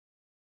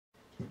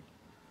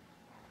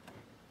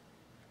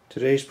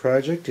Today's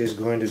project is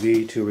going to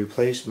be to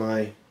replace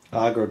my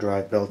Auger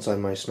drive belts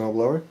on my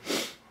snowblower.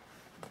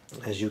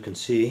 As you can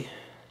see,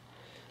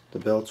 the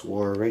belts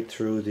wore right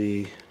through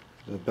the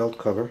belt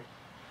cover.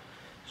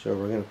 So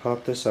we're going to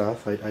pop this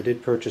off. I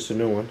did purchase a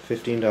new one,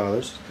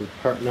 $15. The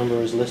part number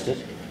is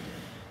listed.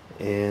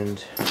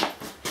 And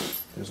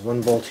there's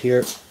one bolt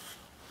here,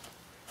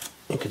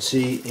 you can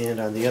see, and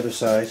on the other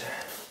side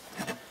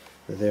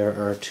there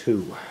are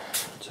two.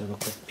 Let's have a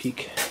quick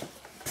peek.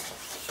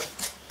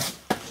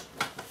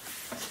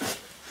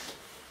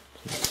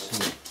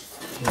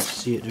 Can't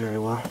see it very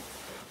well.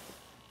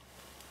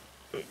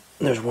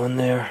 There's one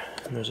there,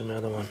 and there's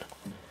another one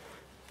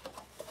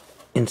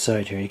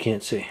inside here. You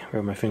can't see. I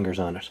have my fingers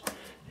on it.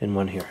 And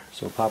one here.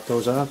 So we'll pop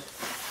those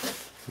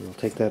off. And we'll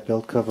take that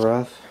belt cover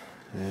off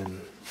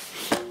and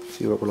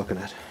see what we're looking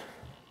at.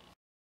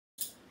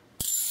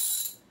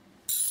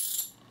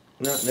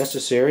 Not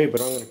necessary,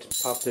 but I'm going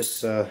to pop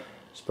this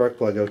spark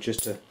plug out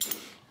just to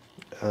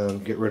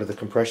get rid of the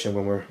compression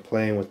when we're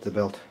playing with the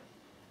belt.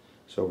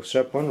 So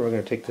step one, we're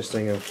going to take this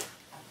thing out.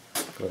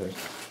 Go ahead.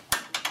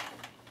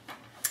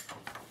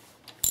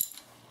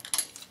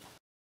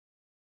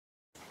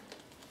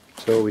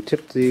 So we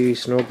tipped the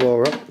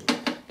snowblower up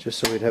just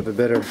so we'd have a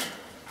better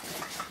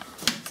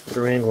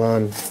angle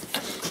on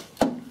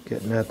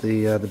getting at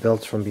the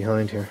belts from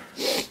behind here.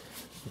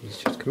 These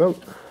just come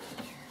out.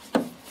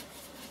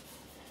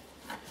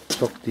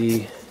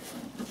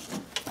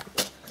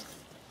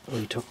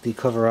 We took the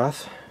cover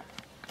off.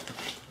 You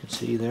can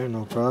see there,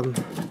 no problem.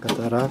 Got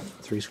that off.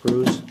 3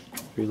 screws,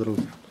 3 little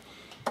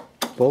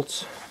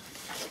bolts,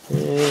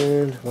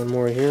 and one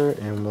more here,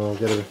 and we'll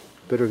get a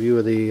better view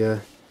of the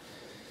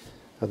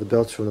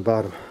belts from the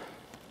bottom.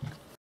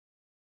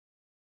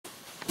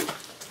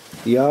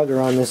 The auger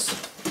on this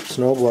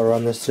snowblower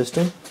on this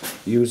system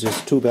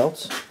uses 2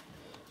 belts.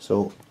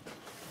 So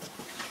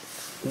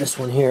this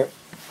one here,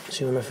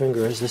 see where my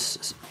finger is,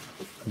 this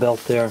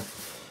belt there,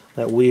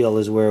 that wheel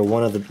is where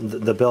one of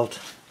the belt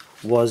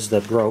was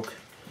that broke.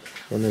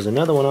 And there's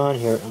another one on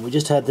here, and we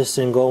just had this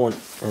thing going,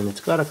 and it's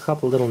got a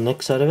couple little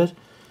nicks out of it.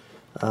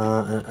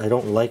 I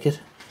don't like it,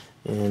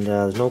 and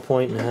there's no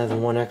point in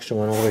having one extra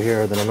one over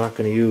here that I'm not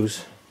going to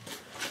use.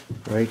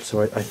 Right,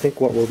 so I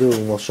think what we'll do,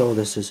 and we'll show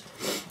this, is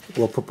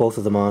we'll put both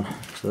of them on,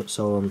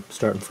 so I'm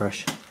starting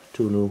fresh.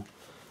 2 new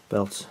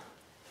belts.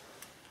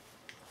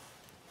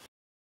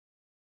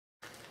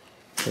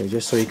 Okay,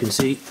 just so you can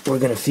see, we're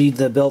going to feed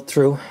the belt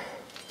through,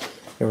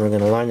 and we're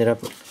going to line it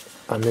up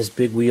on this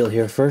big wheel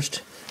here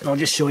first. And I'll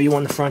just show you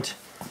on the front.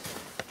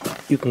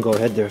 You can go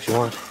ahead there if you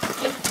want.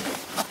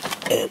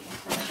 And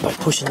by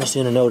pushing this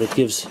in and out, it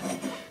gives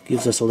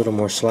us a little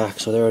more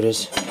slack. So there it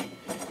is.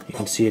 You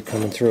can see it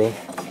coming through.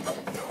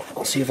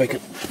 I'll see if I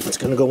can. It's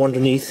going to go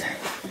underneath.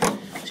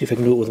 See if I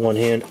can do it with one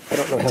hand. I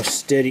don't know how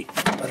steady.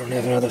 I don't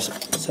have another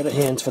set of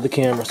hands for the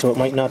camera, so it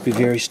might not be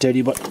very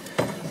steady, but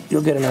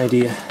you'll get an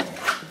idea.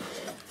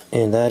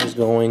 And that is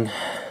going.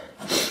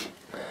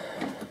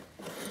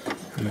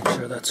 Make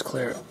sure that's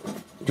clear.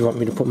 Do you want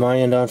me to put my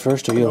end on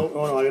first, or you?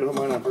 No, I gotta put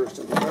mine on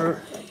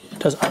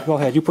first. Go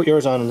ahead, you put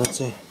yours on and let's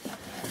see.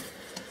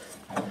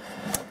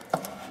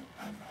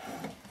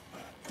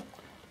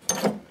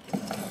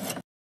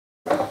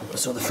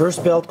 So the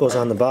first belt goes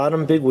on the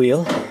bottom big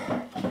wheel.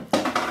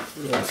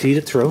 Feed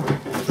it through.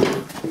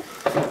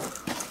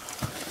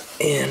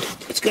 And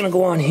it's going to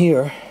go on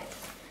here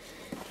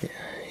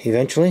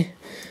eventually,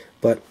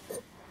 but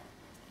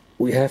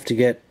we have to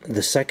get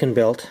the second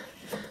belt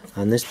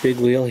on this big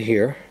wheel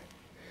here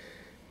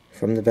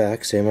from the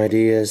back. Same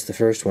idea as the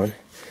first one,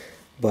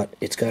 but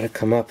it's got to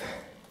come up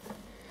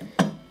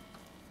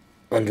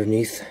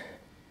underneath,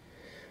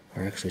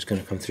 or actually it's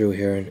going to come through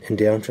here and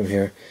down from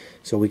here.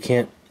 So we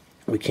can't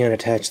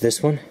attach this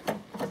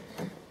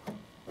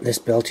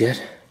belt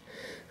yet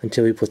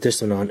until we put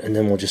this one on, and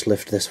then we'll just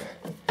lift this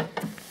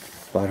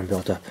bottom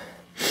belt up.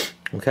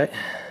 Okay.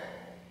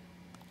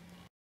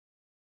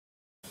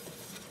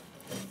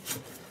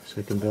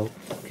 Second belt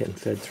getting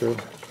fed through.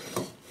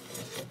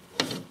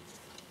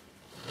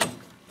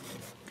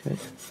 Okay.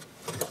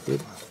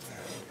 Good.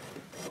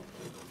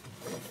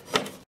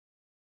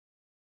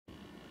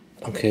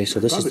 Okay, so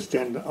this is.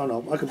 Oh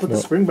no, I can put the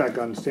spring back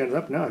on and stand it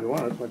up now if you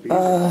want. It might be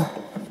easier.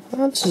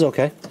 Well, this is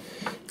okay.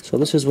 So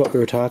this is what we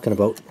were talking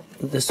about.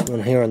 This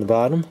one here on the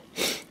bottom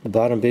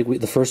big,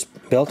 the first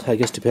belt, I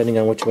guess depending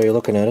on which way you're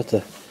looking at it,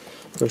 the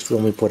first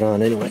one we put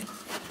on anyway.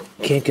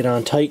 Can't get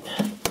on tight.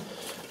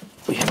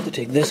 We have to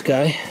take this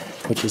guy,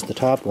 which is the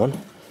top one,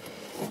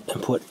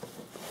 and put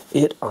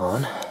it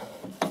on.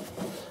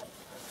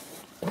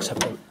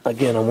 Except,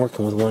 again, I'm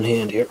working with one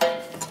hand here.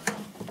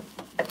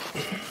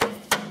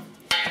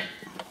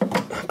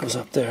 That goes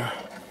up there.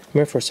 Come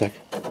here for a sec.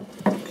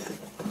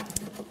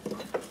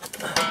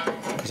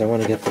 Because I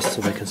want to get this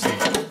so they can see.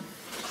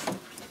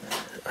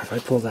 If I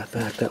pull that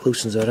back, that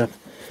loosens that up.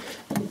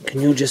 Can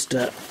you just,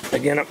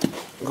 again, I'm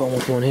going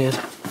with one hand.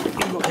 You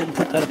go ahead and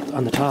put that up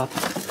on the top.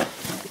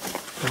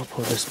 I'll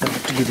pull this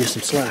back to give you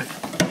some slack.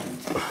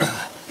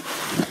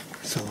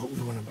 So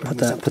we want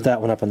to put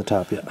that one up on the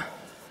top, yeah.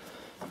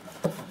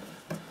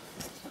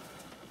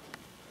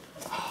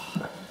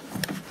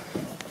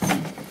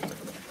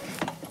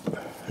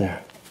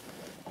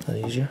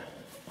 easier.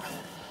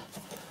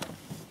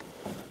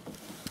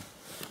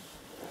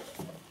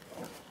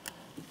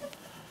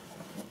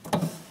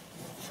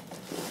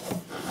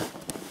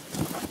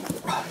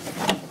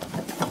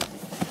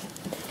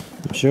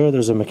 I'm sure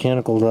there's a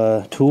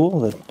mechanical tool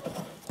that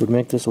would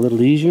make this a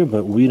little easier,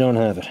 but we don't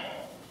have it.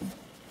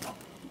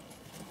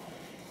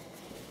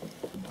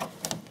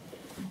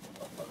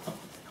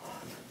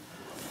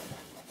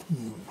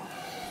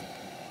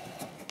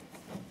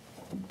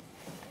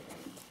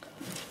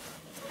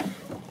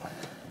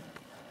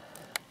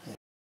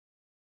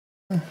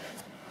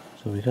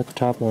 So we got the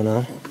top one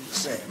on.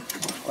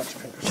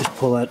 Just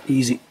pull that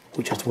easy,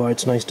 which is why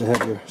it's nice to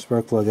have your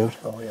spark plug out.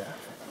 Oh yeah.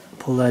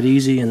 Pull that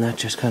easy, and that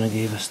just kind of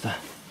gave us the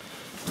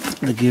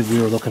give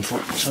we were looking for.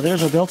 So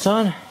there's our belts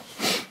on.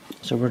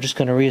 So we're just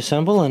going to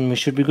reassemble, and we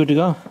should be good to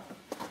go.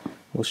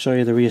 We'll show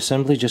you the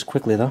reassembly just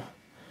quickly though,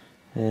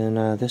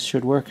 and this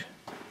should work.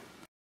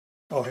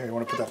 Oh, here, you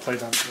want to put that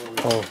plate on?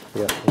 Oh,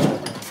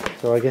 yeah.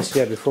 So I guess,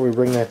 yeah, before we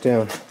bring that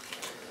down,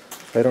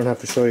 I don't have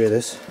to show you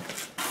this.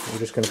 We're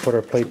just going to put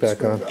our plate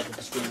back on.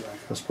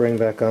 The spring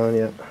back on,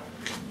 yeah.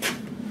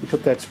 We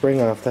took that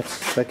spring off.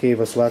 That gave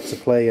us lots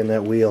of play in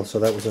that wheel, so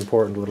that was an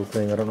important little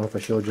thing. I don't know if I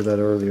showed you that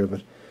earlier,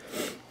 but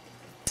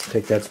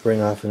take that spring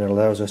off, and it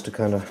allows us to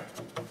kind of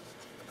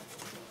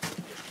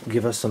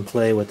give us some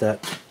play with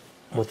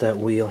that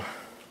wheel.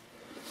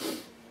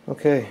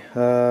 Okay,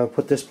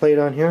 put this plate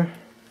on here, and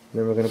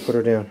then we're going to put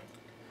her down,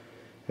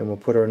 and we'll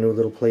put our new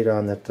little plate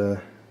on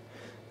that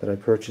I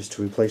purchased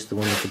to replace the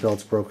one that the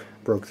belts broke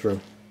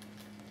through.